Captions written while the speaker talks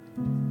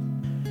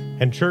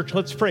And church,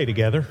 let's pray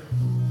together.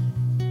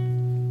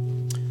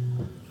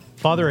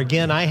 Father,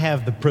 again, I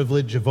have the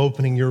privilege of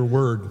opening your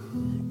word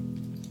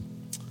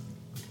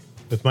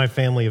with my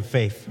family of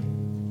faith.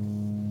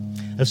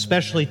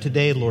 Especially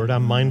today, Lord,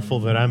 I'm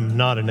mindful that I'm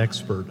not an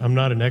expert. I'm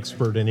not an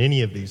expert in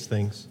any of these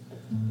things,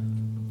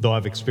 though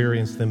I've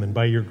experienced them, and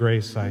by your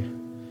grace, I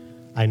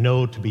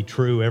know to be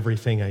true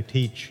everything I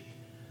teach.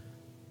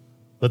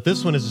 But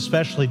this one is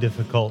especially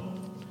difficult.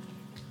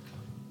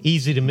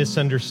 Easy to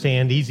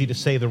misunderstand, easy to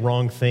say the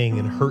wrong thing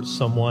and hurt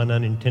someone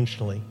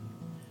unintentionally.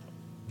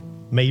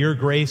 May your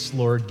grace,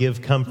 Lord,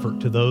 give comfort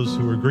to those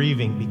who are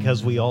grieving,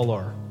 because we all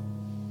are.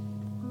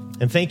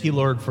 And thank you,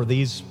 Lord, for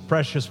these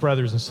precious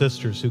brothers and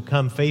sisters who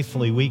come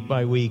faithfully week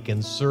by week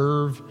and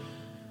serve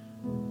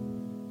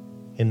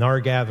in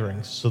our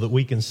gatherings so that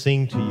we can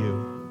sing to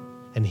you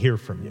and hear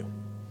from you.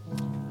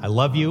 I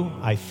love you,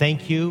 I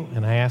thank you,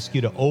 and I ask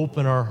you to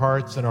open our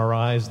hearts and our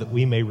eyes that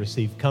we may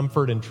receive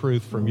comfort and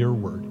truth from your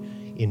word.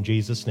 In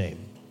Jesus' name,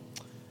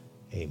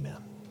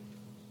 amen.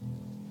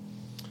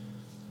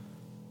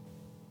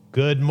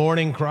 Good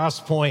morning, Cross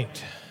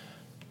Point.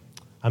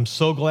 I'm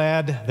so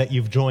glad that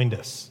you've joined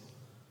us.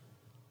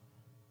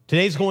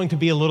 Today's going to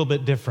be a little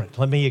bit different.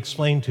 Let me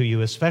explain to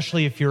you,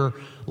 especially if you're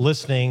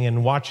listening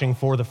and watching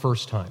for the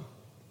first time.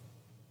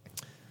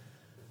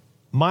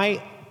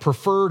 My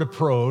preferred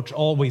approach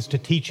always to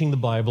teaching the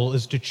Bible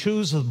is to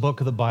choose a book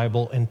of the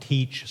Bible and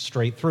teach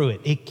straight through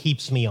it. It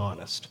keeps me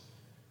honest.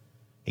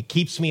 It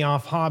keeps me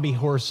off hobby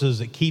horses.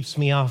 It keeps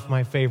me off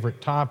my favorite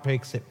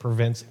topics. It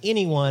prevents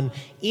anyone,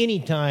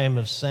 anytime,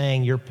 of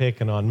saying you're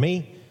picking on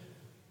me.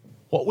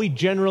 What we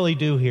generally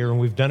do here, and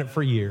we've done it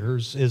for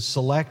years, is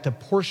select a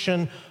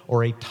portion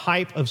or a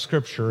type of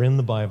scripture in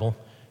the Bible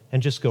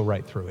and just go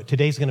right through it.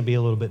 Today's going to be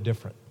a little bit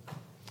different.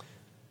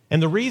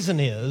 And the reason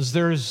is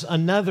there's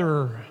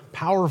another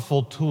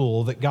powerful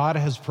tool that God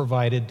has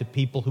provided to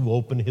people who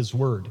open his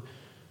word.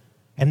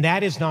 And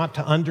that is not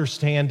to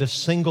understand a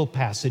single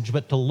passage,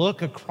 but to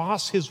look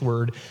across his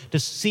word to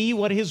see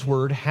what his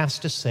word has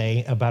to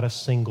say about a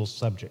single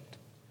subject.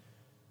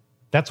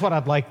 That's what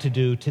I'd like to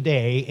do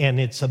today, and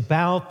it's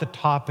about the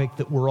topic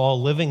that we're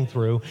all living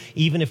through,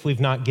 even if we've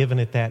not given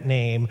it that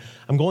name.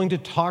 I'm going to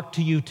talk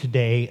to you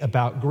today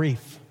about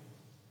grief.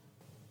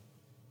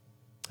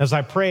 As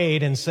I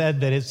prayed and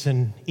said that it's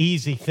an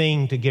easy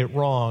thing to get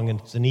wrong, and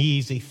it's an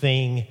easy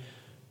thing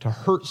to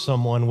hurt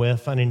someone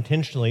with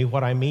unintentionally,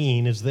 what I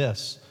mean is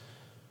this.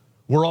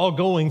 We're all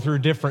going through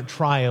different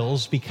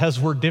trials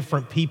because we're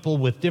different people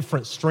with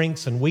different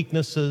strengths and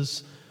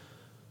weaknesses,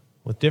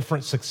 with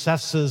different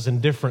successes and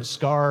different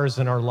scars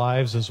in our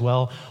lives as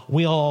well.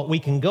 We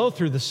can go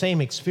through the same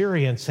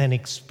experience and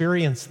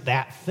experience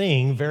that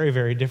thing very,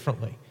 very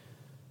differently.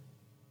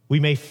 We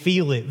may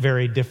feel it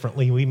very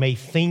differently. We may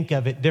think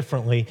of it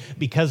differently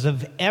because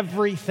of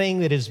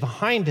everything that is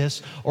behind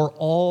us or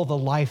all the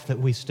life that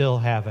we still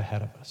have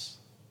ahead of us.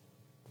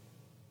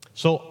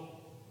 So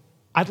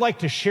I'd like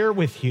to share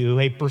with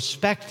you a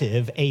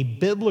perspective, a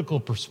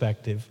biblical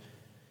perspective,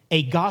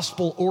 a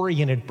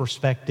gospel-oriented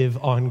perspective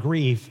on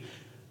grief,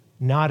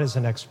 not as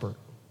an expert.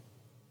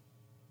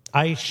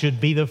 I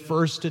should be the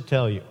first to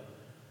tell you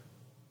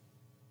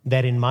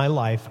that in my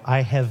life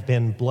I have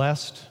been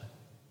blessed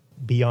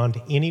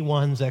beyond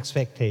anyone's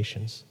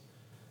expectations,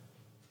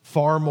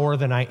 far more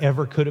than I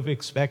ever could have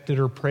expected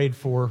or prayed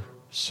for,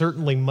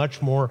 certainly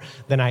much more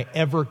than I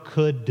ever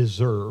could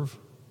deserve.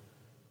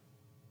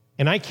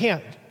 And I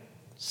can't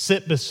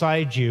sit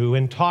beside you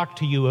and talk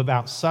to you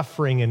about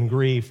suffering and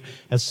grief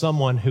as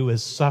someone who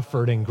has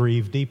suffered and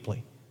grieved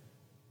deeply.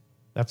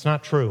 That's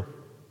not true,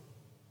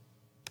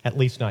 at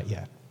least not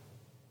yet.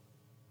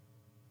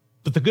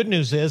 But the good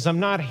news is I'm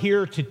not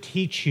here to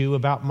teach you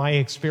about my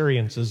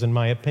experiences and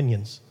my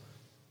opinions.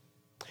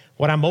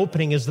 What I'm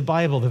opening is the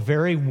Bible, the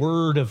very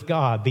Word of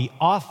God, the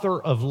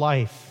author of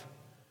life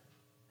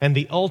and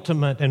the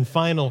ultimate and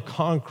final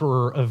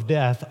conqueror of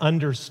death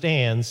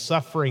understands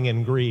suffering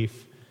and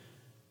grief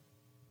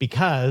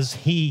because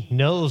he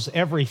knows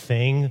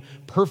everything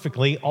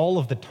perfectly all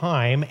of the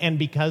time, and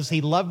because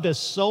he loved us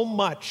so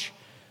much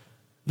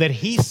that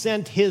he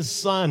sent his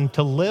Son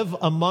to live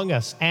among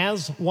us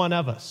as one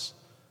of us.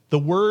 The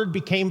Word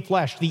became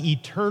flesh. The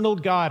eternal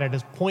God at a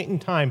point in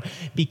time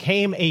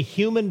became a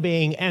human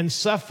being and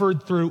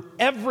suffered through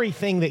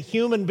everything that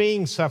human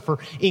beings suffer,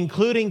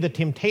 including the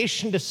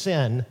temptation to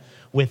sin,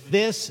 with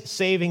this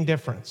saving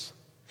difference.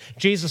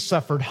 Jesus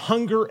suffered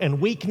hunger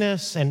and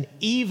weakness and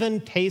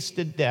even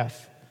tasted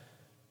death,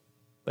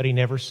 but he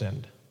never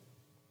sinned.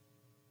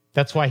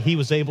 That's why he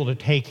was able to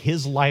take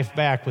his life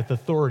back with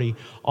authority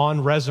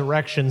on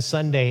Resurrection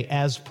Sunday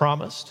as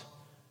promised.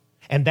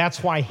 And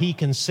that's why he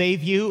can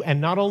save you.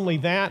 And not only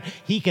that,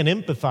 he can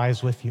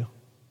empathize with you.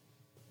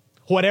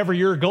 Whatever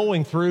you're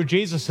going through,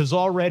 Jesus has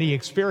already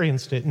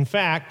experienced it. In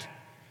fact,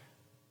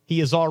 he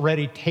has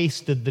already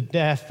tasted the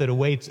death that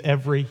awaits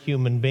every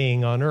human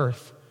being on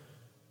earth.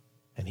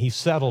 And he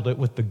settled it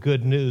with the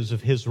good news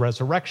of his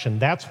resurrection.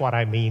 That's what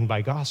I mean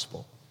by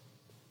gospel.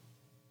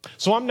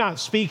 So I'm not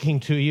speaking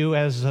to you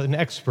as an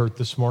expert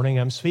this morning.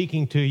 I'm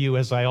speaking to you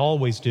as I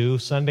always do,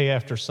 Sunday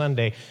after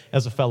Sunday,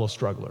 as a fellow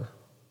struggler.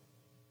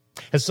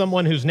 As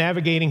someone who's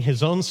navigating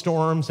his own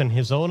storms and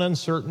his own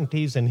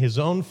uncertainties and his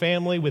own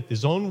family with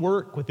his own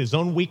work, with his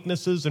own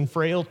weaknesses and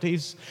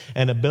frailties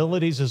and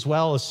abilities, as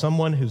well as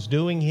someone who's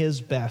doing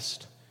his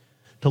best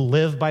to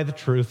live by the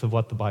truth of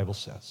what the Bible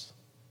says.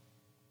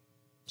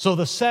 So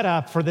the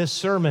setup for this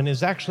sermon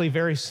is actually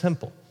very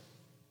simple.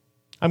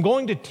 I'm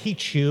going to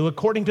teach you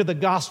according to the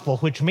gospel,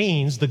 which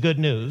means the good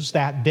news,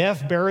 that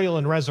death, burial,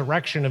 and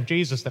resurrection of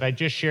Jesus that I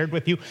just shared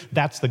with you,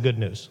 that's the good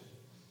news.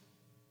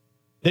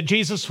 That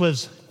Jesus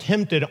was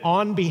tempted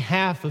on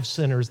behalf of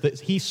sinners, that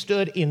he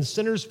stood in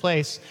sinners'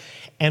 place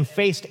and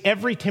faced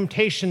every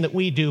temptation that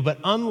we do, but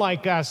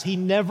unlike us, he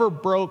never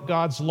broke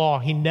God's law.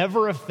 He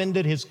never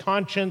offended his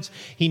conscience.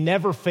 He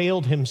never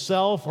failed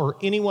himself or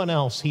anyone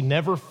else. He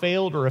never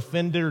failed or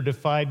offended or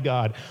defied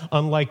God,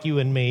 unlike you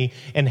and me.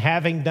 And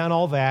having done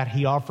all that,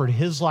 he offered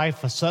his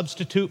life a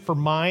substitute for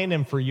mine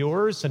and for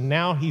yours, and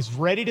now he's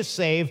ready to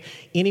save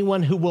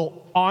anyone who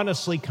will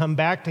honestly come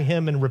back to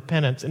him in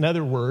repentance. In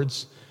other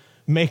words,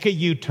 make a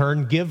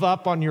U-turn, give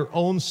up on your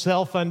own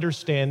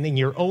self-understanding,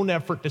 your own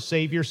effort to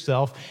save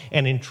yourself,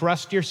 and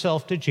entrust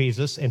yourself to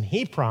Jesus, and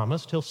he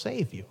promised he'll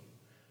save you.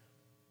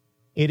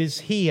 It is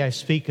he I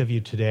speak of you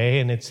today,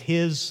 and it's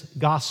his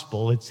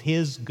gospel, it's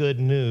his good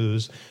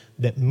news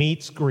that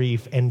meets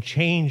grief and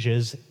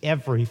changes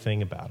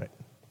everything about it.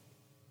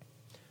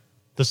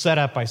 The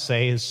setup, I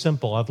say, is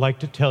simple. I'd like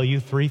to tell you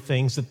 3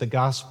 things that the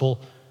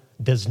gospel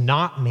does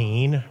not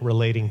mean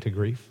relating to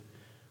grief,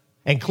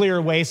 and clear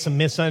away some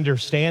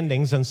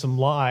misunderstandings and some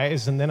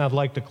lies. And then I'd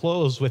like to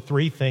close with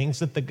 3 things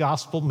that the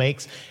gospel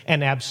makes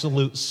an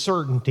absolute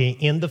certainty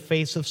in the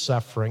face of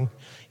suffering,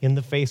 in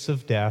the face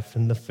of death,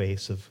 in the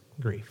face of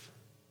grief.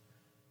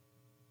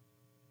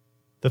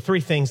 The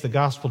 3 things the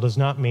gospel does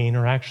not mean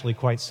are actually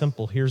quite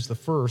simple. Here's the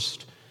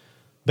first.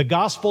 The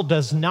gospel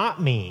does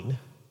not mean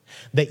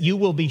that you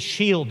will be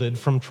shielded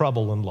from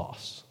trouble and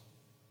loss.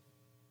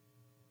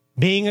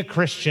 Being a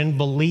Christian,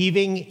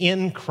 believing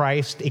in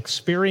Christ,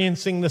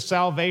 experiencing the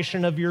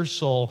salvation of your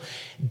soul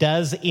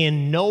does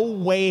in no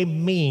way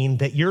mean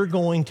that you're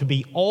going to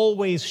be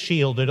always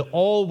shielded,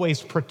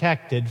 always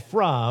protected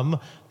from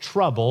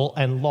trouble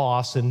and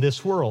loss in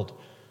this world.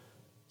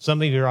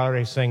 Some of you are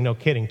already saying, no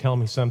kidding, tell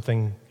me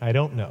something I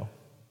don't know.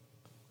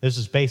 This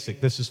is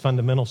basic. This is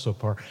fundamental so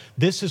far.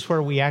 This is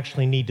where we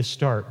actually need to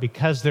start,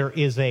 because there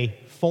is a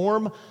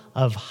form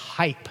of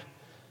hype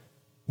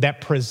that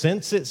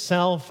presents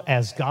itself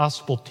as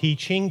gospel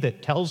teaching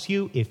that tells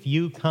you if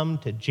you come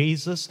to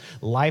Jesus,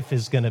 life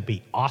is going to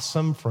be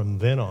awesome from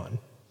then on.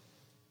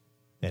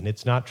 And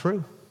it's not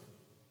true.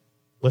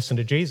 Listen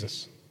to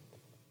Jesus.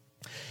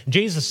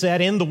 Jesus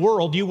said, in the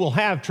world you will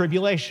have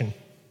tribulation.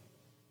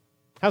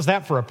 How's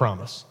that for a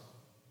promise?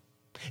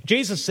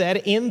 Jesus said,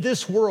 in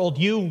this world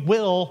you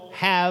will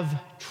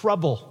have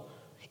trouble.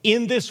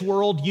 In this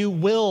world you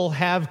will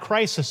have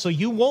crisis, so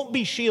you won't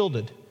be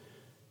shielded.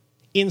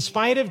 In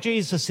spite of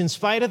Jesus, in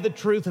spite of the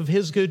truth of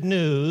his good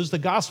news, the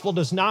gospel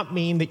does not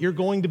mean that you're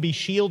going to be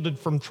shielded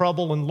from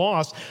trouble and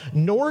loss,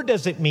 nor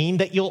does it mean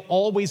that you'll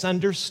always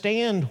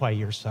understand why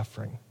you're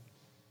suffering.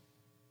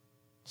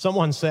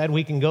 Someone said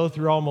we can go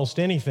through almost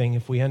anything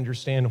if we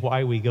understand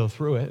why we go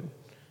through it.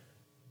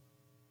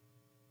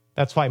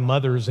 That's why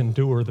mothers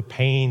endure the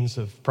pains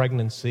of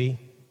pregnancy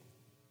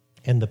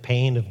and the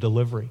pain of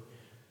delivery,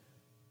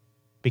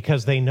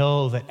 because they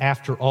know that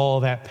after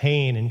all that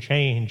pain and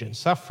change and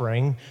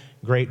suffering,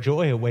 great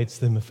joy awaits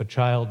them if a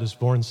child is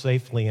born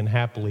safely and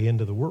happily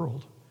into the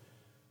world.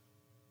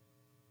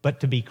 But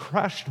to be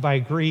crushed by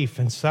grief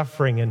and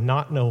suffering and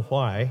not know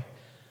why,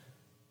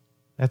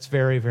 that's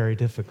very, very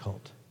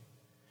difficult.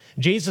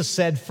 Jesus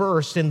said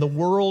first, in the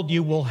world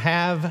you will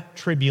have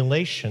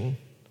tribulation.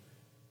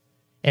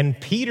 And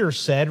Peter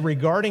said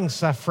regarding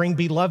suffering,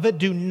 beloved,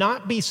 do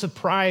not be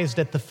surprised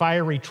at the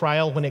fiery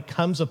trial when it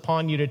comes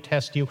upon you to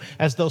test you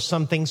as though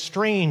something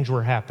strange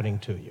were happening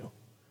to you.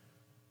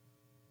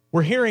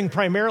 We're hearing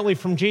primarily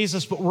from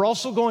Jesus, but we're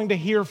also going to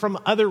hear from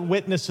other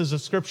witnesses of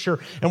Scripture,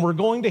 and we're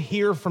going to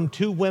hear from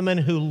 2 women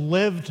who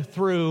lived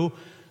through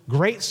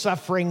great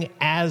suffering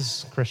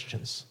as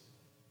Christians.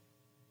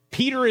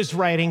 Peter is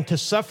writing to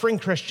suffering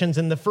Christians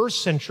in the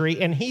first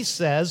century, and he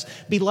says,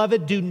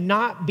 beloved, do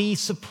not be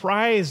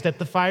surprised at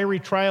the fiery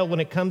trial when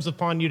it comes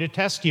upon you to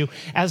test you,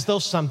 as though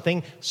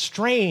something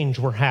strange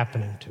were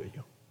happening to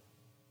you.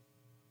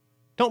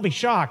 Don't be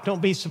shocked.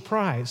 Don't be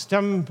surprised.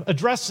 I'm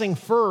addressing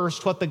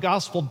first what the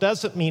gospel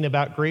doesn't mean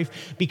about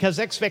grief, because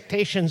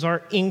expectations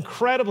are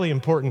incredibly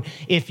important.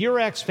 If your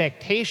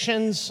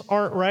expectations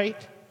aren't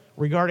right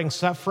regarding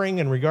suffering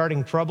and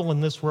regarding trouble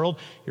in this world,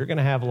 you're going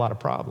to have a lot of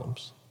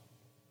problems.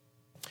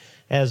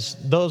 As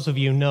those of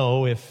you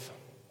know, if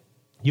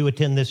you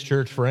attend this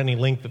church for any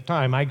length of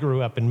time, I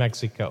grew up in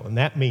Mexico, and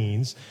that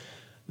means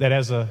that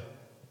as a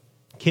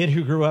kid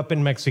who grew up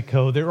in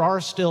Mexico, there are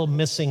still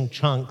missing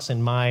chunks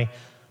in my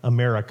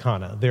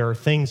Americana. There are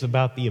things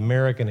about the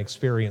American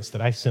experience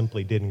that I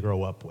simply didn't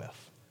grow up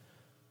with.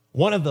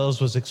 One of those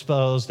was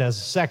exposed as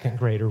a second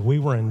grader. We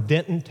were in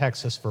Denton,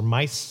 Texas for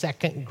my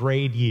second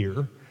grade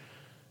year,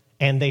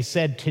 and they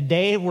said,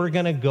 today we're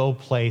going to go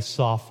play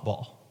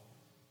softball.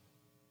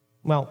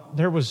 Well,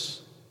 there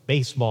was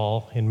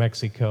baseball in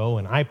Mexico,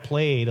 and I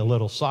played a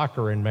little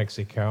soccer in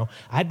Mexico.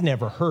 I'd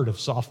never heard of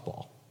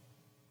softball.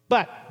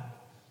 But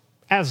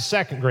as a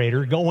second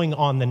grader, going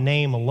on the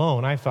name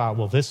alone, I thought,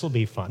 well, this will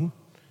be fun.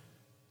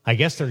 I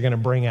guess they're going to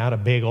bring out a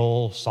big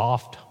old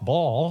soft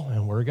ball,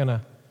 and we're going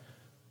to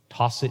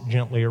toss it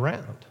gently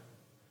around.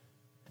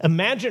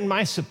 Imagine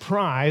my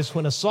surprise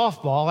when a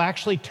softball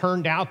actually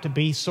turned out to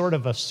be sort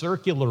of a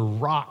circular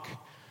rock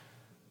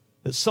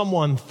that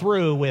someone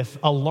threw with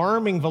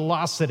alarming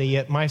velocity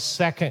at my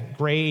second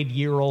grade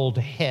year-old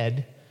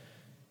head.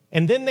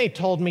 And then they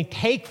told me,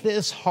 take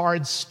this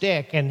hard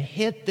stick and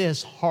hit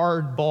this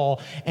hard ball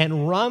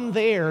and run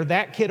there.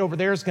 That kid over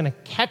there is going to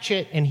catch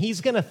it, and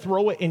he's going to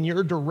throw it in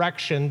your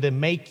direction to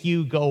make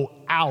you go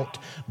out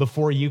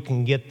before you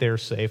can get there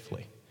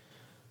safely.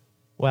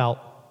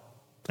 Well,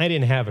 I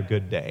didn't have a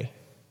good day.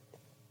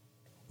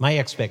 My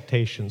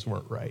expectations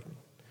weren't right.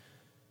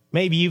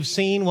 Maybe you've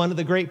seen one of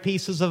the great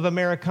pieces of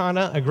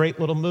Americana, a great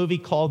little movie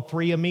called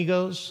Three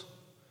Amigos,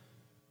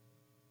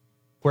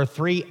 where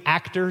three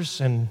actors,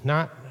 and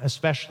not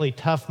especially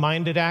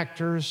tough-minded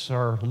actors,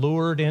 are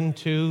lured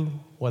into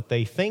what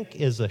they think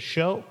is a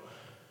show,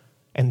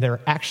 and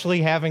they're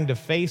actually having to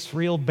face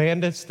real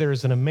bandits.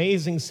 There's an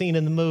amazing scene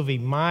in the movie,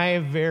 my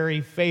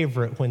very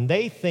favorite, when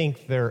they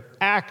think they're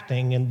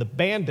acting and the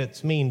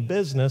bandits mean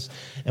business,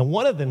 and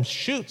one of them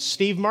shoots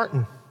Steve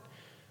Martin.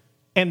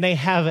 And they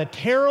have a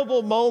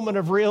terrible moment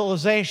of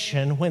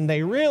realization when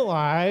they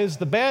realize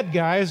the bad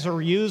guys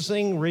are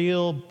using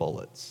real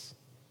bullets.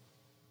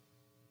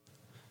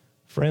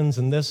 Friends,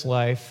 in this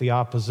life, the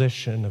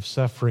opposition of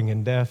suffering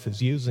and death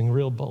is using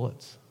real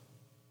bullets.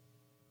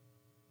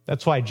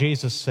 That's why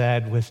Jesus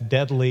said with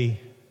deadly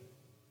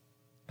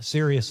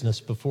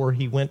seriousness before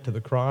he went to the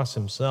cross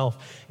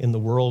himself, in the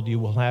world you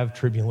will have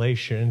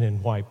tribulation,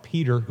 and why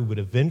Peter, who would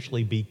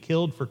eventually be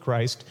killed for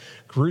Christ,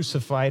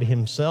 crucified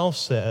himself,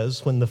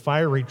 says, when the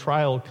fiery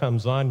trial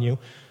comes on you,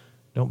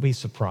 don't be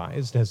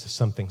surprised as if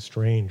something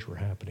strange were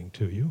happening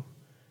to you.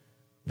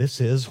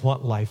 This is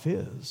what life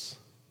is.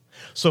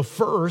 So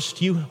first,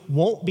 you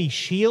won't be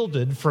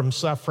shielded from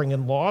suffering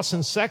and loss,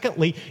 and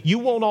secondly, you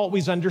won't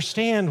always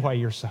understand why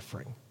you're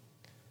suffering.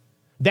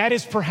 That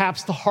is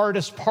perhaps the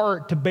hardest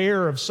part to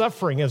bear of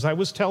suffering, as I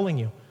was telling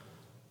you.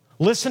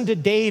 Listen to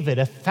David,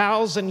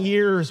 1,000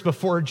 years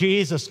before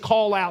Jesus,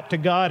 call out to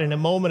God in a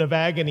moment of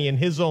agony in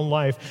his own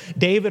life.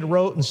 David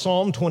wrote in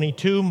Psalm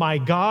 22, my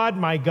God,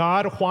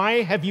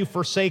 why have you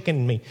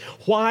forsaken me?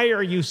 Why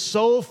are you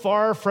so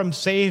far from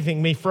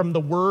saving me from the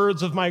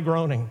words of my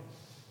groaning?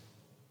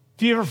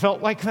 Have you ever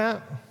felt like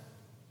that?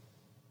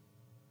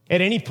 At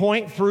any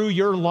point through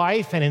your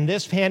life and in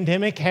this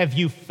pandemic, have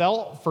you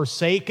felt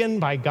forsaken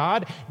by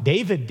God?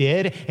 David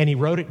did, and he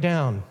wrote it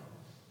down.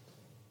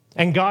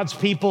 And God's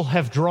people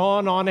have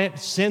drawn on it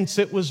since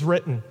it was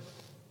written.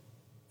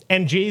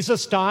 And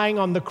Jesus, dying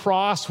on the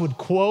cross, would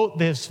quote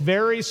this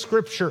very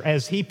scripture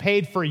as he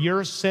paid for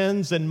your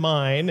sins and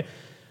mine.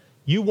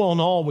 You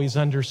won't always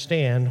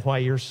understand why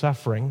you're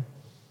suffering.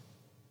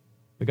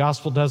 The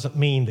gospel doesn't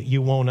mean that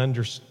you won't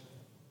understand,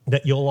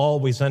 that you'll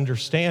always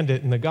understand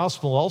it. And the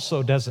gospel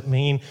also doesn't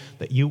mean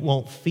that you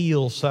won't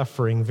feel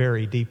suffering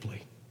very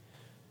deeply.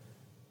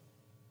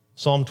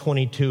 Psalm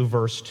 22,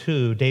 verse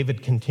 2,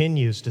 David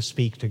continues to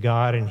speak to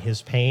God in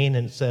his pain,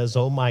 and it says,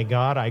 oh my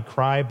God, I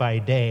cry by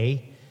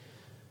day,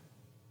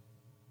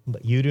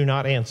 but you do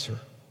not answer,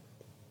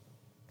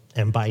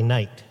 and by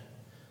night,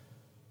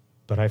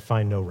 but I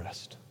find no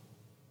rest.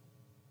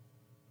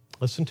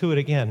 Listen to it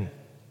again.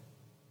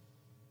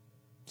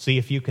 See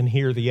if you can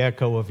hear the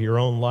echo of your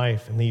own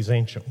life in these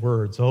ancient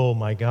words. Oh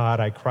my God,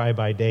 I cry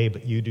by day,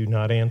 but you do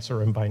not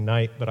answer, and by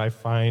night, but I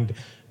find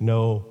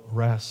no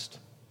rest.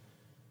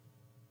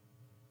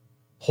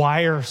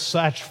 Why are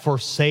such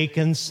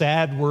forsaken,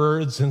 sad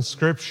words in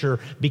Scripture?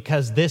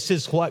 Because this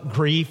is what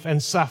grief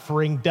and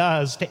suffering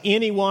does to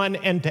anyone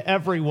and to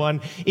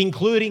everyone,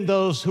 including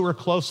those who are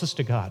closest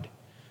to God.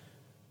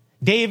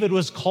 David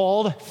was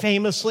called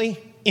famously,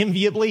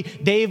 enviably,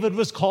 David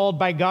was called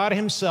by God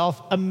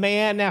himself a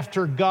man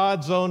after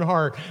God's own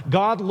heart.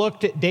 God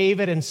looked at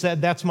David and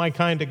said, that's my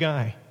kind of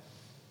guy.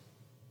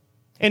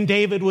 And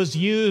David was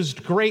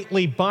used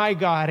greatly by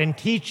God and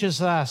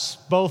teaches us,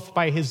 both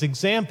by his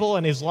example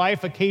and his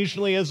life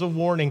occasionally as a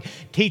warning,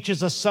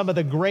 teaches us some of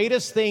the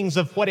greatest things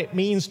of what it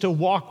means to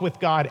walk with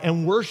God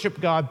and worship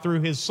God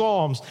through his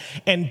Psalms.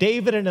 And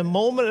David, in a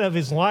moment of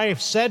his life,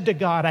 said to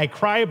God, I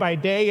cry by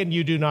day and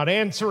you do not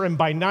answer, and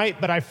by night,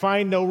 but I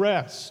find no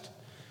rest.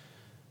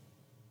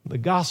 The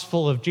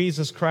gospel of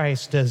Jesus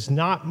Christ does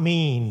not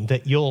mean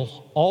that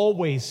you'll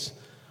always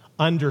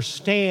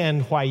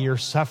understand why you're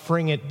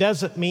suffering. It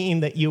doesn't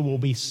mean that you will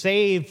be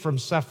saved from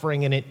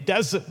suffering, and it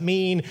doesn't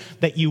mean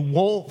that you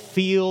won't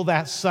feel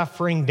that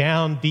suffering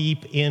down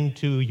deep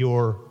into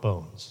your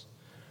bones.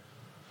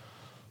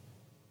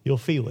 You'll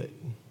feel it.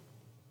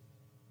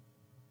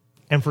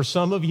 And for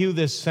some of you,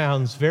 this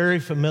sounds very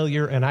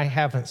familiar, and I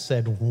haven't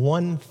said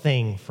one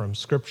thing from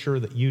Scripture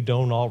that you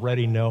don't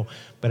already know,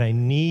 but I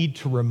need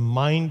to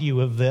remind you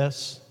of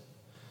this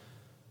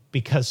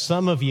because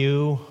some of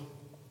you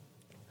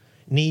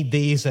need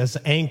these as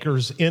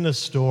anchors in a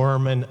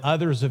storm, and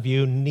others of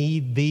you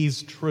need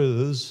these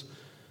truths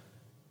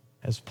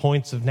as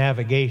points of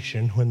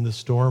navigation when the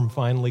storm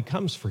finally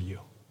comes for you.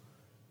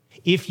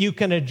 If you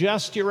can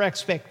adjust your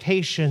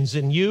expectations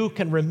and you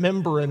can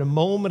remember in a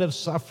moment of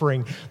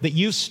suffering that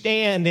you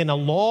stand in a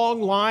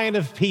long line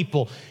of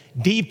people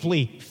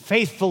deeply,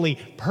 faithfully,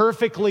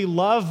 perfectly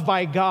loved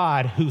by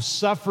God who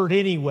suffered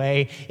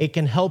anyway, it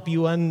can help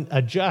you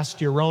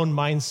adjust your own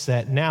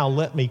mindset. Now,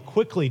 let me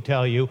quickly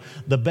tell you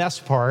the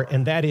best part,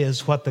 and that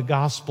is what the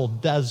gospel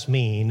does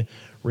mean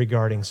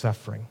regarding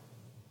suffering.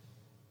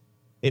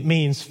 It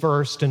means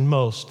first and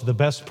most, the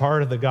best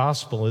part of the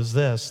gospel is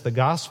this. The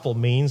gospel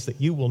means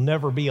that you will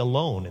never be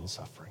alone in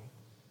suffering.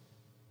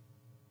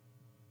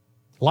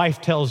 Life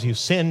tells you,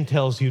 sin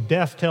tells you,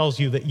 death tells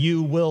you that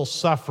you will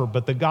suffer,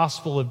 but the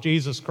gospel of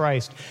Jesus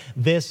Christ,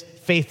 this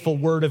faithful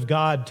word of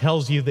God,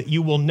 tells you that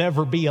you will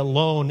never be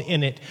alone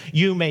in it.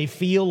 You may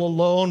feel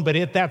alone,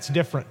 but that's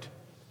different.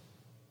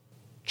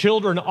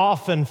 Children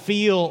often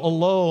feel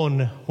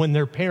alone when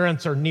their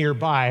parents are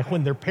nearby,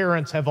 when their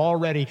parents have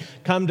already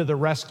come to the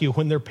rescue,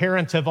 when their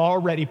parents have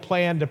already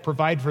planned to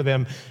provide for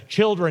them.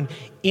 Children,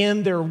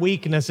 in their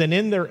weakness and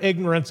in their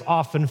ignorance,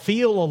 often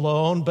feel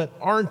alone but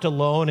aren't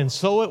alone, and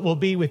so it will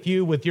be with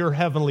you, with your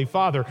Heavenly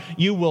Father.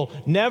 You will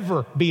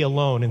never be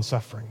alone in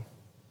suffering.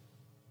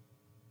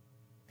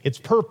 It's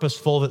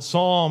purposeful that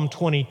Psalm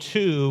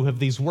 22 of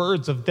these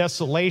words of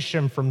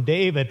desolation from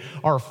David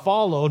are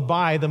followed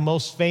by the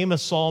most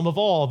famous psalm of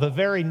all. The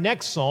very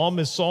next psalm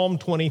is Psalm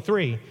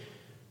 23,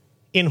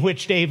 in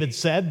which David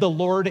said, "The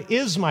Lord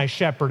is my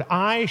shepherd,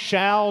 I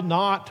shall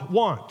not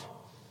want."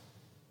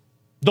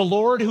 The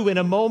Lord who in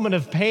a moment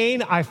of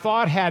pain I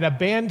thought had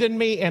abandoned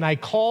me, and I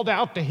called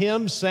out to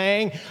him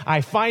saying,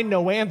 I find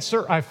no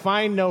answer, I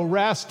find no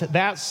rest.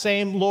 That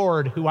same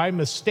Lord who I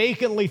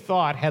mistakenly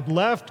thought had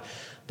left,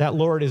 that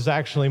Lord is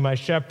actually my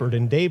shepherd.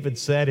 And David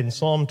said in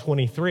Psalm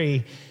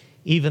 23,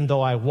 even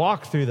though I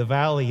walk through the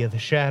valley of the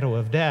shadow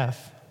of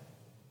death,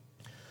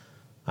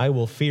 I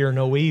will fear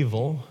no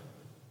evil.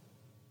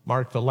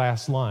 Mark the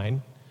last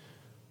line,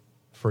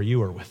 for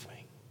you are with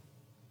me.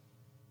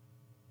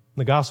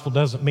 The gospel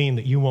doesn't mean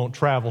that you won't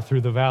travel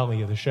through the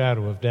valley of the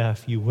shadow of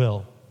death. You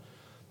will.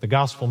 The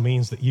gospel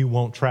means that you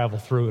won't travel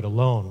through it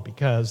alone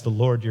because the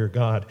Lord your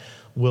God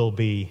will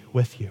be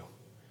with you.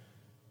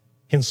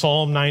 In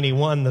Psalm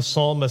 91, the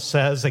psalmist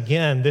says,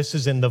 again, this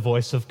is in the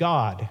voice of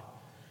God.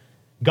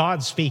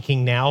 God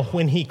speaking now,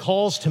 when he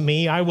calls to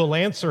me, I will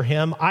answer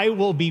him. I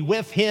will be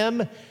with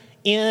him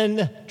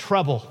in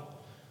trouble.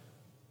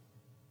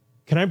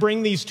 Can I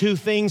bring these two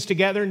things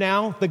together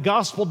now? The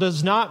gospel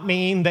does not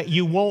mean that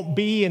you won't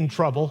be in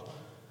trouble.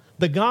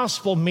 The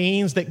gospel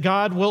means that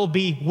God will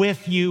be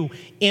with you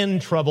in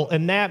trouble,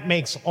 and that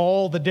makes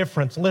all the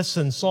difference.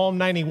 Listen, Psalm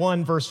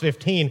 91, verse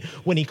 15,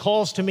 when he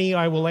calls to me,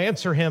 I will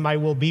answer him. I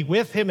will be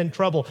with him in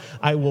trouble.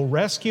 I will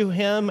rescue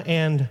him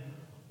and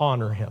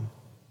honor him.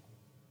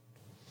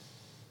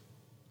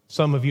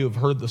 Some of you have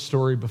heard the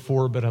story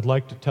before, but I'd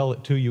like to tell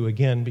it to you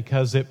again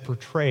because it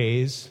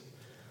portrays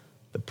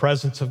the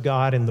presence of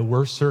God in the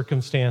worst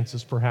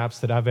circumstances, perhaps,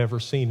 that I've ever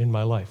seen in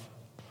my life.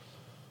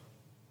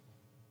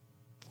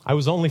 I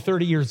was only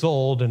 30 years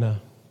old and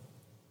a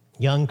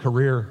young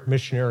career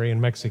missionary in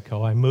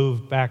Mexico. I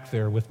moved back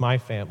there with my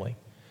family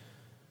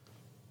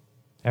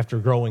after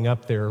growing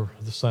up there,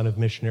 the son of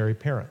missionary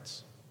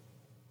parents.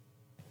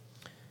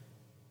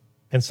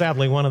 And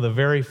sadly, one of the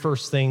very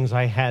first things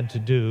I had to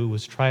do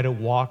was try to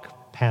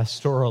walk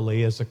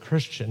pastorally as a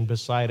Christian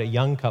beside a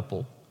young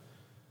couple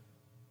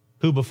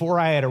who,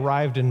 before I had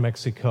arrived in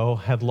Mexico,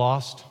 had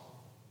lost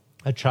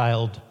a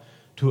child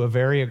to a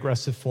very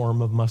aggressive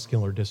form of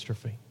muscular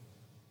dystrophy.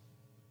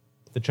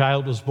 The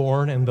child was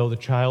born, and though the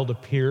child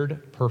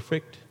appeared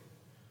perfect,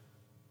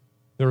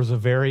 there was a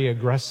very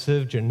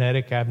aggressive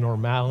genetic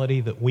abnormality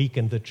that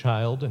weakened the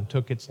child and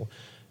took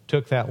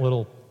that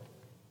little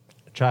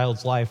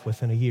child's life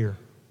within a year.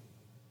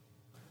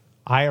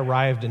 I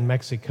arrived in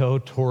Mexico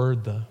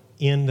toward the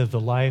end of the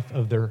life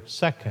of their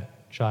second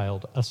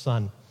child, a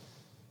son.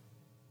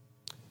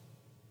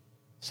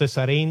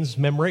 Cesarine's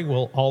memory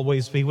will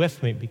always be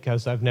with me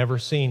because I've never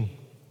seen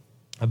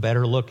a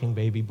better-looking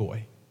baby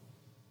boy.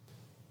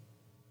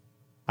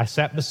 I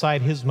sat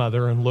beside his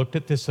mother and looked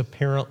at this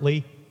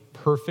apparently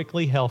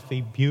perfectly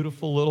healthy,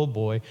 beautiful little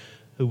boy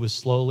who was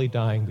slowly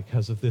dying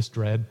because of this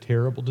dread,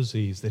 terrible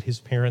disease that his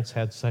parents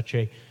had such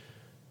a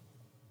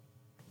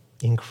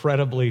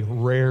incredibly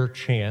rare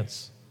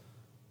chance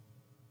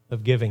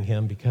of giving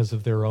him because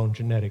of their own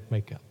genetic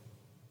makeup.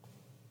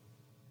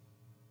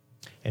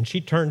 And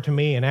she turned to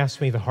me and asked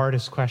me the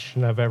hardest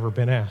question I've ever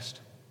been asked.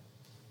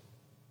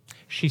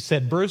 She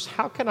said, Bruce,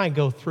 how can I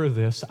go through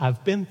this?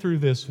 I've been through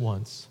this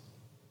once.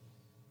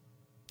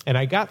 And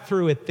I got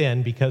through it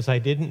then because I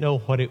didn't know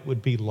what it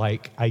would be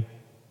like. I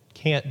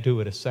can't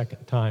do it a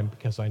second time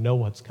because I know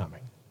what's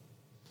coming.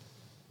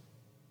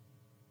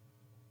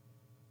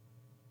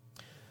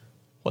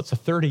 What's a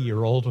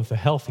 30-year-old with a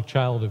healthy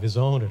child of his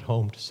own at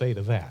home to say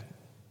to that?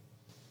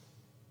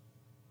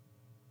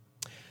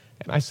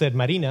 And I said,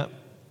 Marina,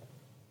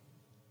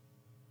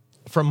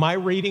 from my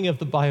reading of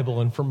the Bible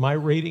and from my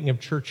reading of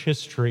church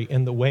history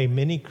and the way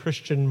many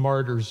Christian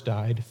martyrs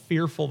died,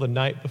 fearful the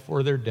night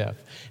before their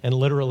death and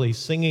literally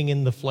singing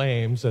in the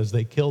flames as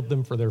they killed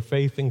them for their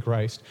faith in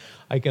Christ,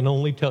 I can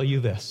only tell you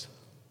this.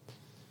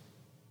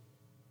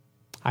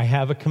 I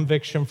have a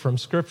conviction from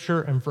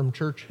Scripture and from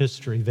church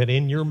history that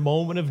in your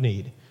moment of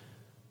need,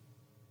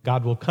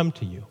 God will come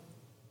to you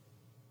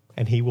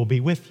and He will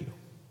be with you.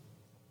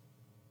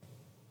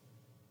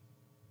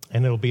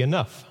 And it'll be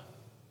enough.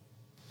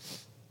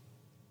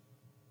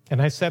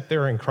 And I sat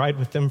there and cried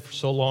with them for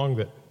so long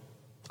that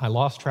I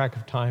lost track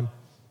of time.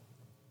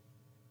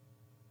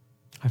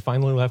 I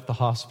finally left the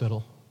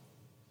hospital.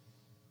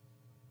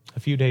 A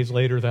few days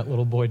later, that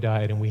little boy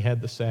died, and we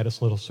had the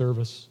saddest little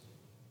service.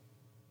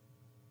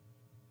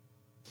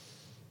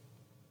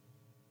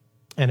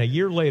 And a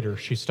year later,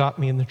 she stopped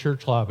me in the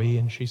church lobby,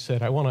 and she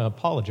said, I want to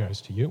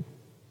apologize to you.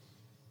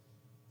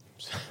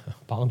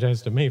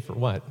 Apologize to me for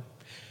what?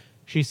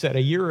 She said,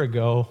 a year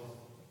ago,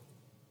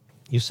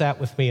 you sat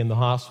with me in the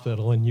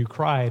hospital and you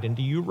cried, and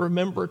do you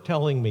remember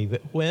telling me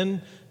that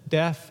when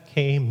death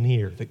came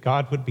near, that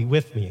God would be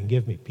with me and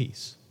give me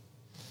peace?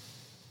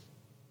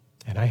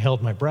 And I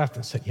held my breath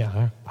and said,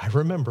 yeah, I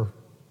remember.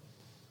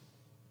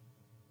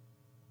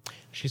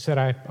 She said,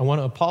 I want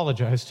to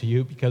apologize to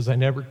you because I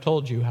never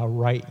told you how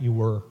right you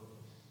were.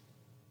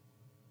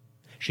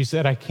 She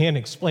said, I can't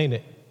explain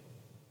it.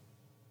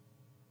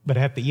 But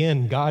at the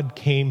end, God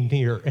came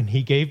near, and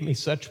He gave me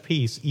such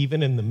peace,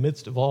 even in the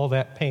midst of all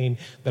that pain,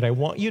 that I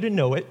want you to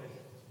know it.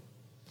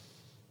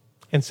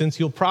 And since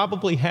you'll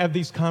probably have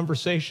these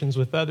conversations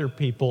with other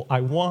people, I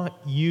want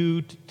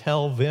you to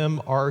tell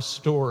them our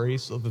story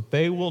so that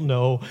they will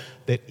know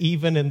that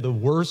even in the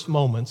worst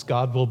moments,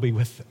 God will be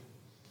with them.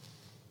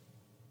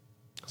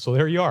 So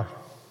there you are.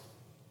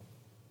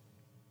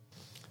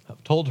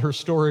 I've told her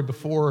story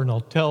before, and I'll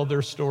tell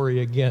their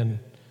story again.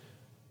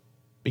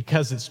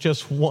 Because it's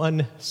just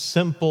one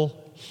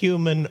simple,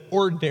 human,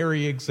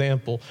 ordinary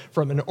example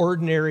from an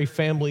ordinary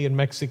family in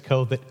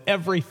Mexico that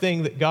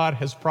everything that God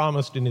has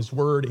promised in His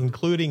Word,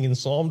 including in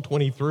Psalm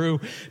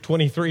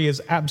 23,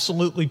 is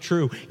absolutely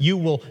true. You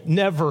will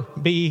never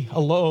be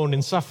alone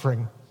in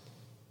suffering.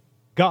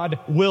 God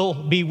will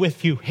be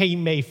with you. He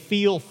may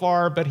feel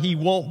far, but He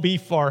won't be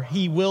far.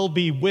 He will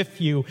be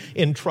with you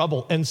in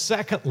trouble. And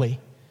secondly,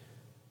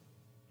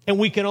 and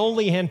we can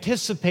only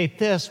anticipate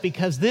this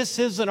because this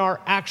isn't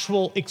our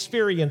actual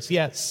experience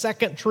yet.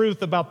 Second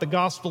truth about the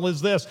gospel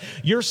is this: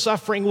 your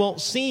suffering won't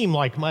seem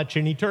like much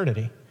in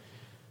eternity.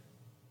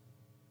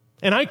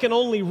 And I can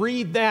only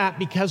read that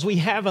because we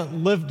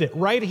haven't lived it.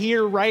 Right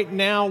here, right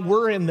now,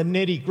 we're in the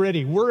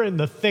nitty-gritty. We're in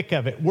the thick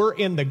of it. We're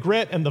in the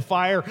grit and the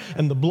fire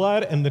and the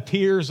blood and the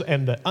tears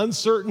and the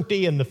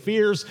uncertainty and the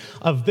fears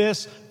of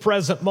this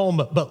present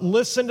moment. But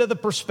listen to the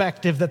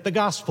perspective that the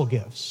gospel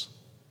gives,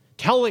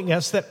 telling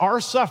us that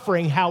our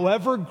suffering,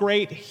 however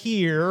great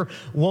here,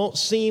 won't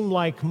seem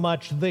like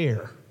much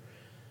there.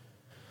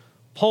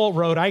 Paul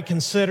wrote, I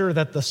consider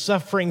that the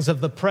sufferings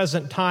of the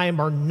present time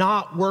are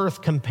not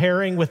worth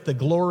comparing with the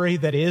glory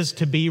that is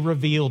to be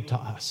revealed to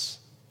us.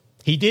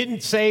 He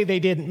didn't say they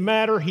didn't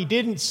matter. He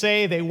didn't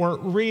say they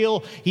weren't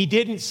real. He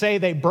didn't say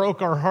they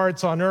broke our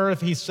hearts on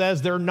earth. He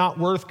says they're not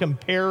worth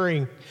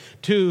comparing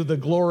to the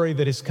glory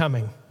that is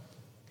coming.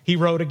 He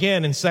wrote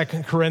again in 2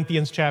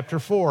 Corinthians chapter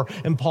 4,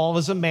 and Paul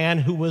is a man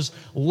who was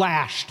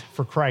lashed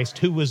for Christ,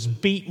 who was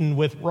beaten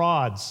with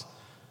rods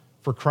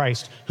for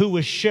Christ, who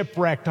was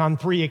shipwrecked on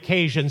 3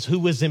 occasions, who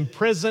was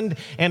imprisoned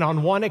and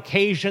on one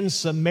occasion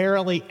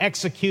summarily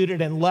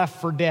executed and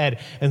left for dead.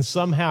 And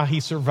somehow he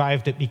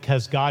survived it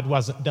because God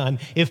wasn't done.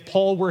 If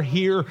Paul were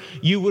here,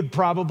 you would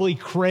probably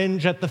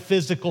cringe at the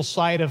physical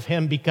side of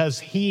him because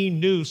he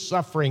knew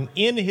suffering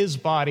in his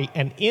body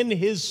and in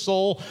his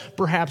soul,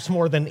 perhaps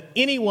more than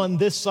anyone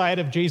this side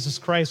of Jesus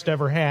Christ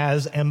ever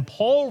has. And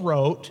Paul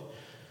wrote,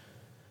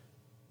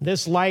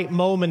 this light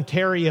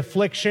momentary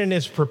affliction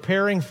is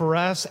preparing for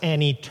us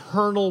an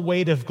eternal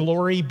weight of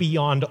glory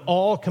beyond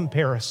all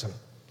comparison.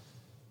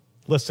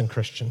 Listen,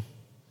 Christian,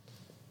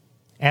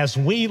 as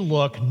we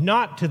look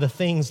not to the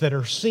things that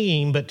are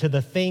seen, but to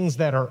the things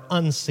that are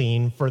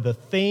unseen, for the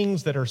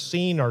things that are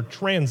seen are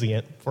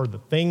transient, but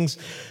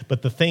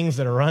the things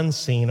that are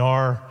unseen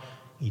are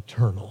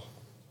eternal.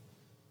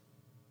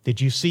 Did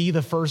you see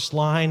the first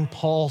line?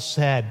 Paul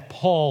said,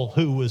 Paul,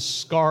 who was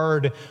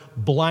scarred,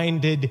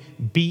 blinded,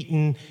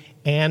 beaten,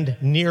 and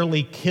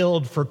nearly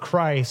killed for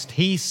Christ,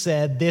 he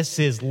said this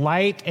is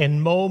light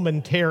and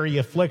momentary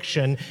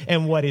affliction,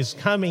 and what is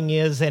coming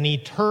is an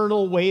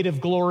eternal weight of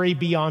glory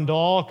beyond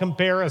all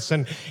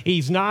comparison.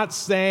 He's not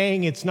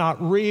saying it's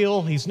not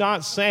real. He's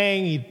not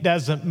saying it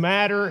doesn't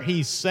matter.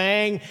 He's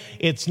saying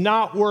it's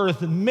not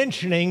worth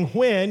mentioning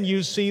when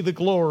you see the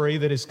glory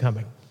that is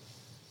coming.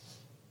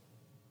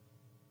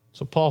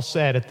 So Paul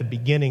said at the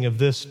beginning of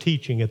this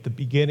teaching, at the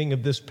beginning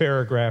of this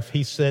paragraph,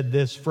 he said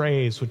this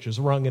phrase, which has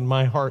rung in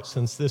my heart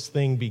since this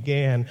thing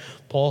began.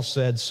 Paul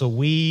said, so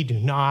we do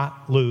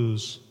not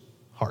lose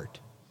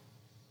heart.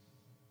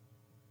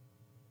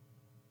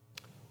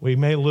 We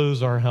may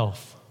lose our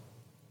health.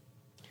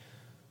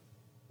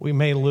 We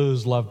may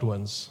lose loved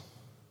ones.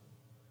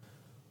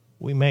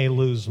 We may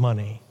lose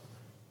money.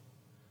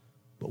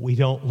 But we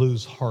don't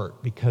lose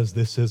heart, because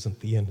this isn't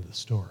the end of the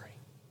story.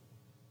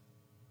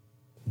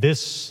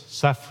 This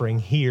suffering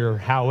here,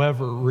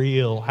 however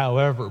real,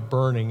 however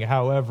burning,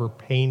 however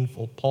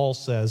painful, Paul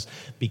says,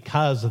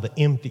 because of the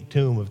empty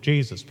tomb of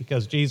Jesus,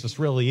 because Jesus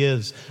really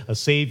is a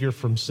Savior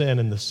from sin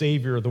and the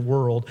Savior of the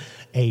world,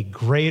 a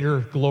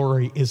greater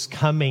glory is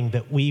coming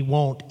that we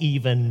won't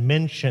even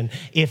mention.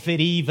 If it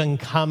even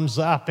comes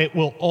up, it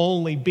will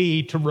only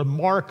be to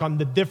remark on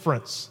the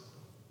difference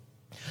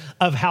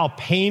of how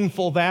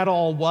painful that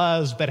all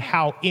was, but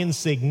how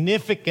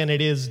insignificant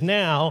it is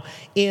now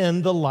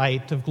in the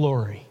light of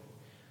glory.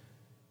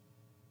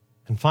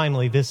 And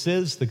finally, this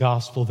is the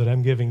gospel that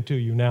I'm giving to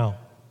you now.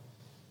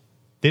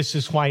 This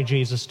is why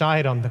Jesus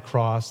died on the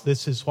cross.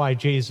 This is why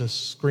Jesus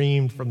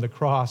screamed from the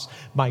cross,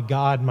 my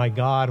God,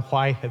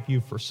 why have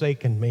you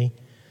forsaken me?"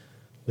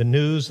 The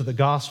news of the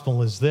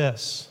gospel is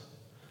this: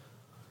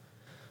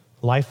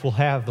 life will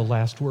have the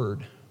last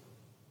word.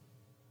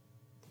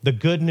 The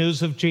good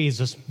news of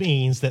Jesus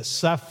means that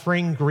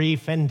suffering,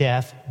 grief, and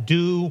death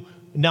do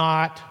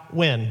not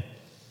win.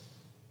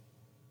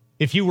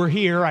 If you were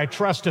here, I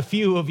trust a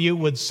few of you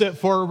would sit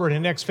forward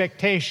in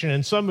expectation,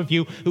 and some of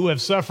you who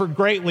have suffered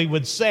greatly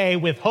would say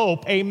with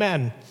hope,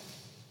 amen.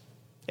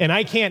 And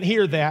I can't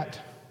hear that,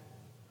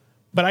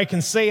 but I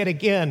can say it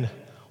again.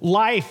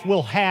 Life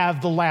will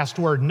have the last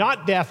word,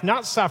 not death,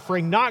 not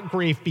suffering, not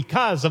grief,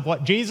 because of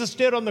what Jesus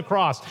did on the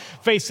cross,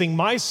 facing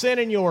my sin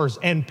and yours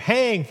and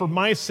paying for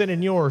my sin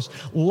and yours.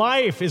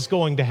 Life is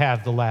going to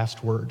have the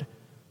last word.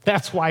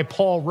 That's why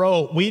Paul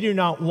wrote, "We do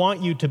not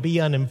want you to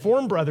be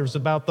uninformed, brothers,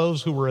 about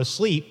those who were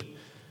asleep."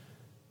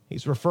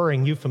 He's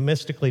referring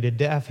euphemistically to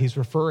death. He's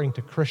referring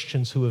to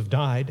Christians who have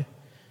died.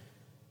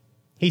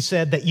 He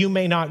said that you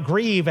may not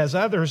grieve as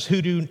others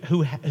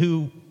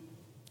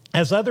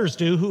as others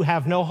do who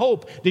have no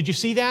hope. Did you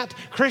see that?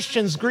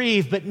 Christians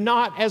grieve, but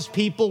not as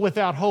people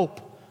without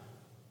hope.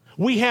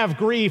 We have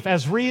grief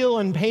as real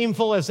and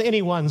painful as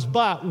anyone's,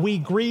 but we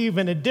grieve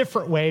in a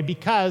different way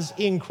because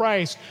in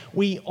Christ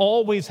we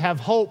always have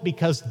hope,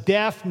 because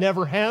death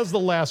never has the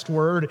last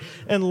word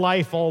and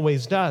life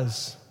always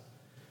does.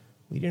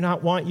 We do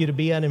not want you to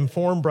be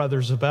uninformed,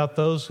 brothers, about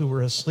those who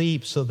were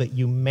asleep, so that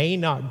you may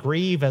not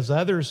grieve as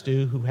others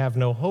do who have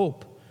no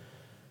hope.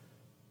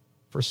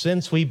 For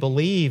since we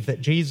believe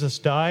that Jesus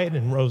died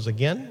and rose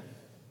again,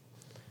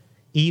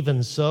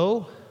 even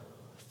so,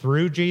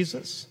 through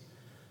Jesus,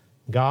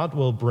 God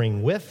will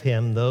bring with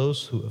him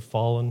those who have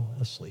fallen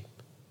asleep.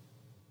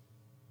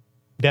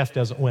 Death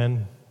doesn't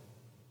win.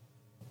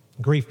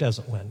 Grief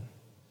doesn't win.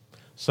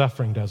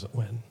 Suffering doesn't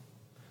win.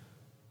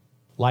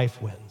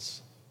 Life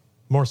wins.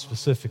 More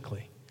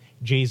specifically,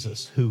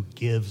 Jesus, who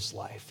gives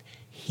life,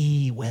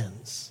 he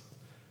wins.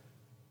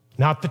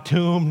 Not the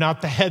tomb,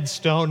 not the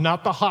headstone,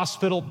 not the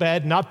hospital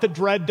bed, not the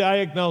dread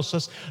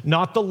diagnosis,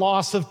 not the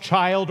loss of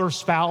child or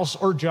spouse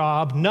or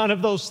job. None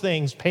of those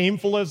things,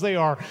 painful as they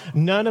are,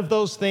 none of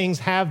those things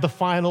have the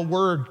final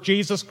word.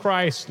 Jesus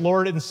Christ,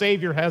 Lord and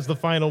Savior, has the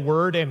final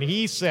word, and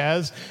he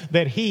says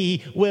that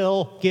he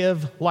will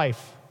give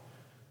life.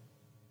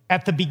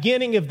 At the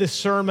beginning of this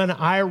sermon,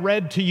 I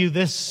read to you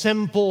this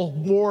simple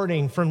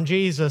warning from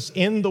Jesus.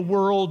 In the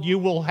world you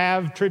will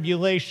have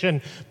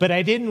tribulation, but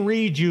I didn't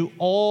read you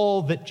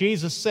all that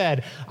Jesus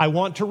said. I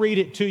want to read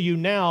it to you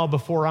now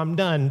before I'm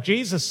done.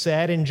 Jesus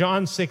said in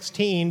John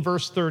 16,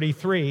 verse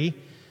 33,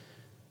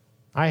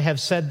 "I have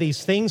said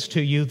these things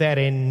to you that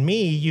in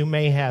me you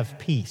may have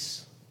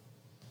peace."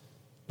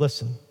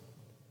 Listen,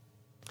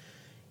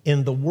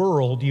 in the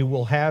world you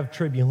will have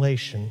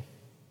tribulation,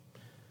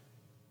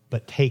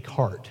 but take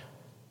heart,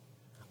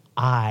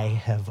 I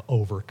have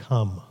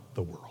overcome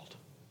the world.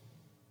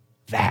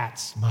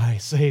 That's my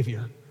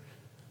Savior.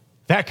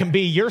 That can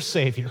be your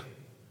Savior.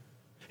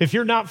 If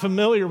you're not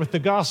familiar with the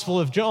Gospel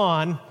of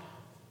John,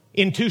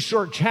 in 2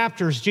 short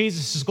chapters,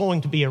 Jesus is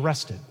going to be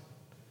arrested.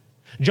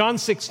 John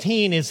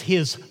 16 is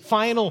his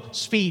final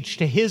speech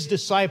to his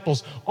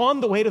disciples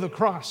on the way to the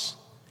cross.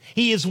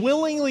 He is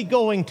willingly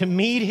going to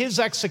meet his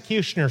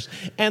executioners,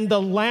 and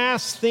the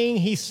last thing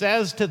he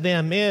says to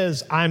them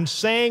is, "I'm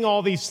saying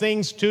all these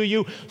things to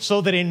you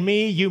so that in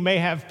me you may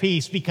have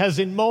peace," because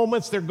in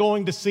moments they're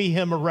going to see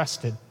him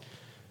arrested.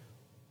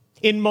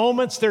 In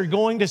moments they're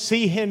going to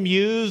see him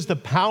use the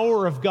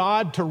power of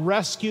God to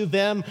rescue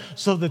them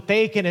so that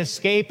they can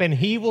escape, and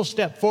he will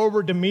step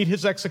forward to meet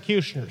his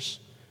executioners.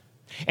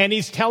 And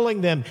he's telling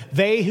them,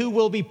 they who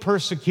will be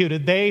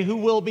persecuted, they who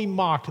will be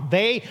mocked,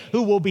 they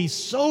who will be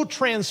so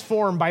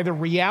transformed by the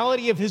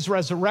reality of his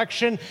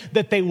resurrection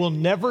that they will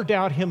never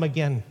doubt him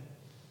again.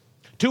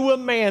 To a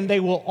man, they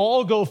will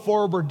all go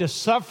forward to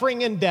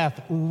suffering and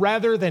death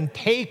rather than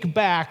take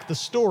back the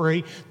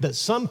story that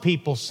some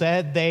people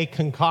said they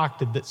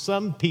concocted, that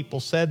some people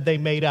said they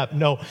made up.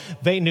 No,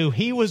 they knew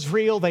he was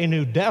real. They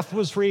knew death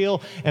was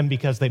real. And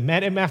because they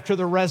met him after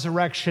the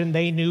resurrection,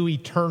 they knew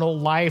eternal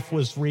life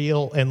was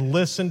real and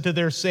listened to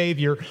their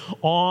Savior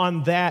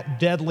on that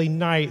deadly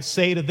night.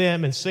 Say to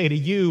them and say to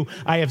you,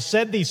 I have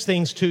said these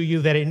things to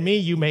you that in me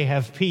you may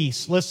have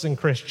peace. Listen,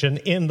 Christian,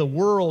 in the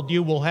world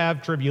you will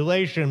have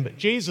tribulation, but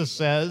Jesus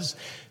says,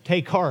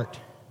 take heart.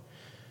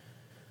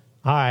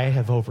 I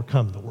have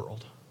overcome the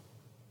world.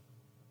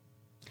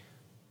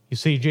 You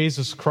see,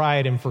 Jesus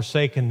cried in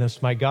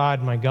forsakenness, my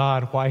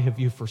God, why have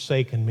you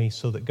forsaken me?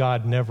 So that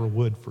God never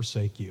would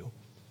forsake you.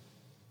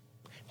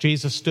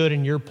 Jesus stood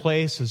in your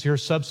place as your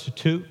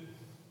substitute,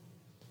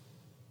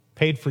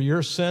 paid for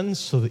your sins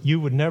so that you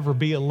would never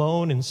be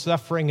alone in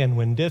suffering. And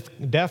when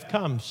death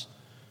comes,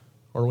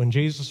 or when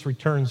Jesus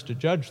returns to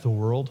judge the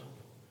world,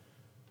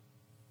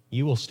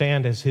 you will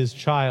stand as his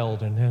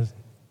child, and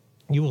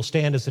you will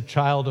stand as a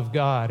child of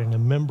God and a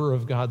member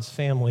of God's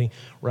family,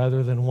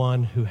 rather than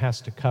one who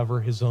has to cover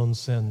his own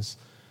sins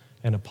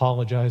and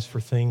apologize for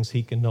things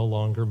he can no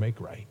longer make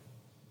right.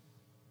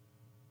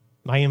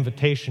 My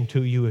invitation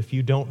to you, if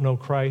you don't know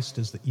Christ,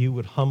 is that you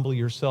would humble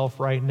yourself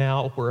right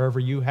now, wherever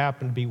you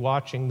happen to be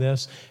watching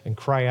this, and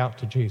cry out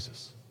to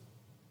Jesus.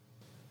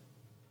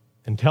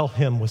 And tell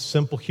him with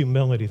simple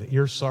humility that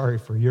you're sorry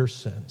for your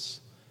sins.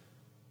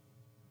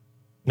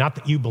 Not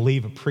that you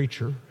believe a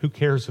preacher. Who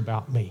cares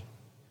about me?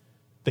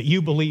 That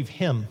you believe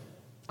him.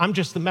 I'm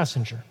just the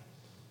messenger.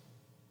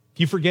 If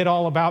you forget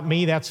all about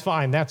me, that's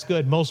fine. That's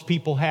good. Most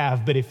people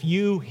have. But if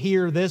you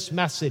hear this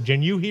message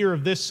and you hear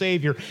of this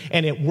Savior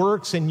and it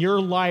works in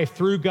your life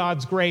through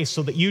God's grace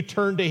so that you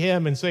turn to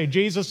him and say,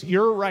 Jesus,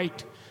 you're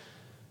right.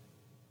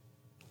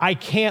 I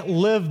can't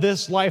live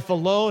this life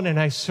alone, and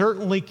I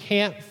certainly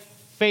can't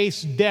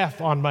face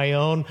death on my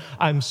own.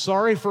 I'm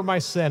sorry for my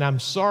sin. I'm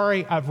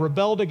sorry I've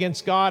rebelled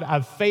against God.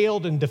 I've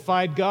failed and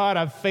defied God.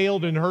 I've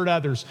failed and hurt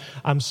others.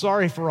 I'm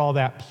sorry for all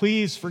that.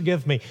 Please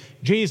forgive me.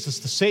 Jesus,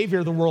 the Savior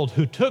of the world,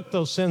 who took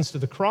those sins to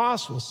the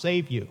cross, will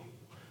save you.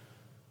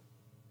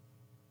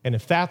 And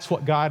if that's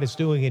what God is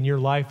doing in your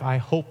life, I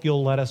hope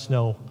you'll let us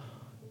know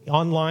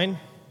online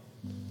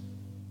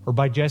or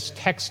by just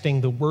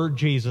texting the word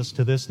Jesus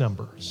to this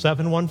number,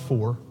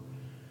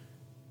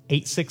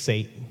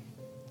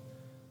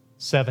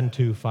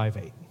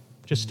 714-868-7258.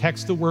 Just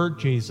text the word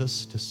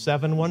Jesus to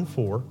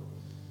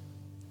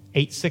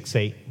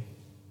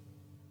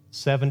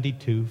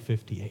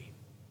 714-868-7258.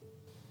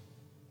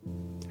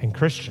 And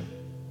Christian,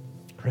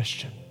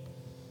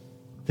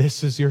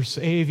 this is your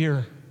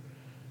Savior.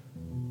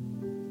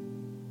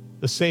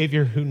 The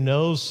Savior who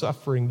knows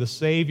suffering, the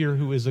Savior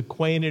who is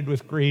acquainted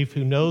with grief,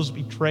 who knows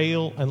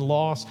betrayal and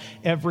loss,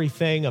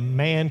 everything a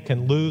man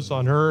can lose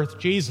on earth,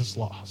 Jesus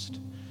lost.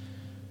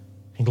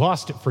 He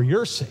lost it for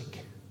your sake.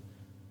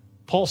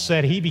 Paul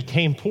said he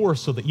became poor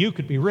so that you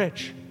could be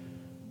rich.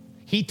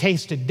 He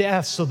tasted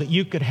death so that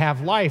you could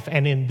have life.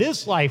 And in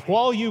this life,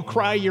 while you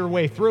cry your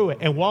way through it,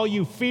 and while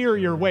you fear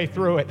your way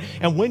through it,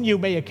 and when you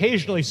may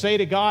occasionally say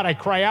to God, I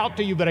cry out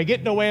to you, but I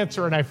get no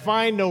answer and I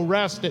find no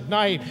rest at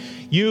night,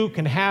 you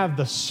can have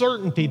the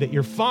certainty that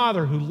your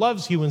Father who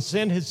loves you and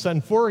sent his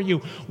Son for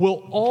you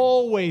will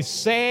always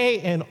say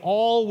and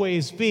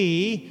always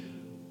be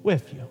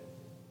with you.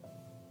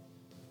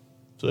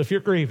 So if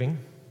you're grieving,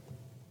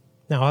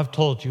 now, I've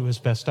told you as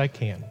best I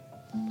can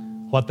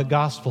what the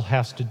gospel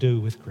has to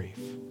do with grief.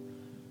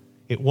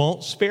 It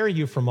won't spare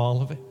you from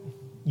all of it.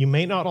 You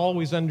may not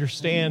always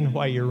understand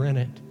why you're in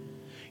it.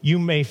 You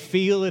may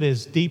feel it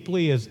as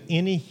deeply as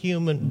any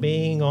human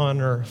being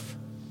on earth,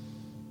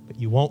 but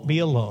you won't be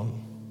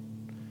alone.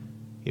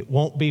 It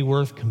won't be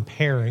worth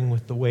comparing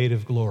with the weight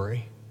of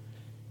glory.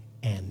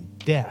 And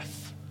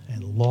death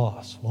and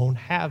loss won't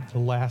have the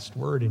last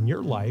word in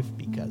your life,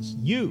 because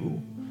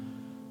you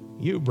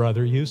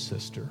brother, you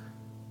sister,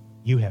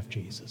 you have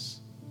Jesus.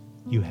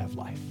 You have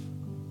life.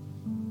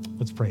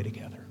 Let's pray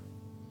together.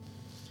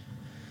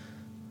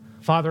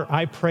 Father,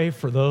 I pray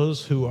for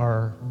those who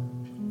are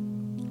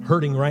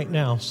hurting right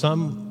now.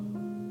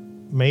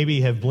 Some maybe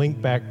have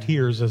blinked back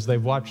tears as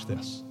they've watched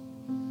this.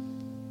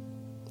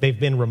 They've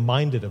been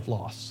reminded of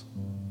loss.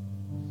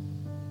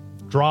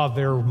 Draw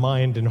their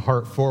mind and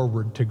heart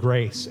forward to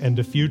grace and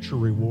to future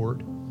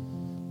reward.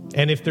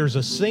 And if there's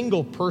a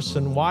single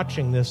person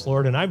watching this,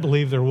 Lord, and I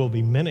believe there will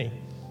be many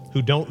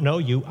who don't know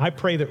you, I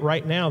pray that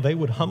right now they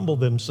would humble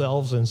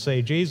themselves and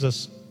say,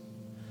 Jesus,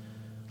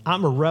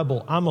 I'm a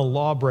rebel. I'm a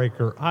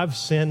lawbreaker. I've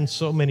sinned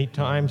so many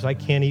times I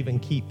can't even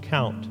keep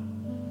count.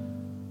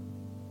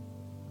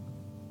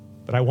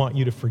 But I want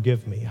you to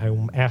forgive me.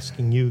 I'm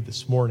asking you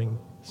this morning,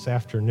 this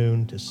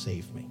afternoon, to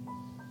save me.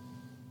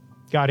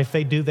 God, if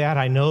they do that,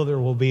 I know there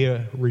will be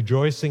a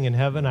rejoicing in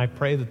heaven. I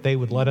pray that they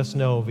would let us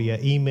know via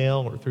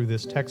email or through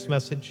this text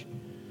message,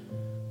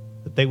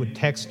 that they would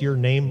text your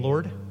name,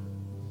 Lord,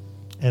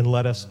 and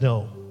let us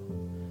know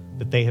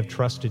that they have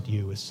trusted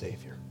you as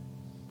Savior.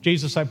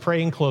 Jesus, I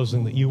pray in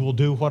closing that you will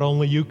do what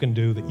only you can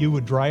do, that you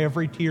would dry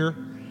every tear,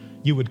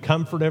 you would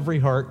comfort every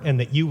heart, and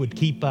that you would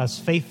keep us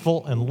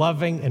faithful and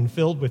loving and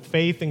filled with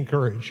faith and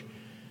courage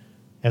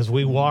as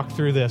we walk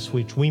through this,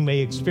 which we may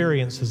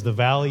experience as the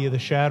valley of the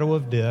shadow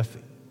of death.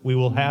 We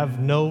will have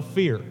no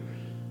fear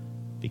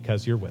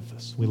because you're with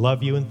us. We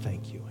love you and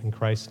thank you. In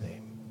Christ's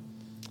name,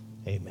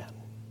 amen.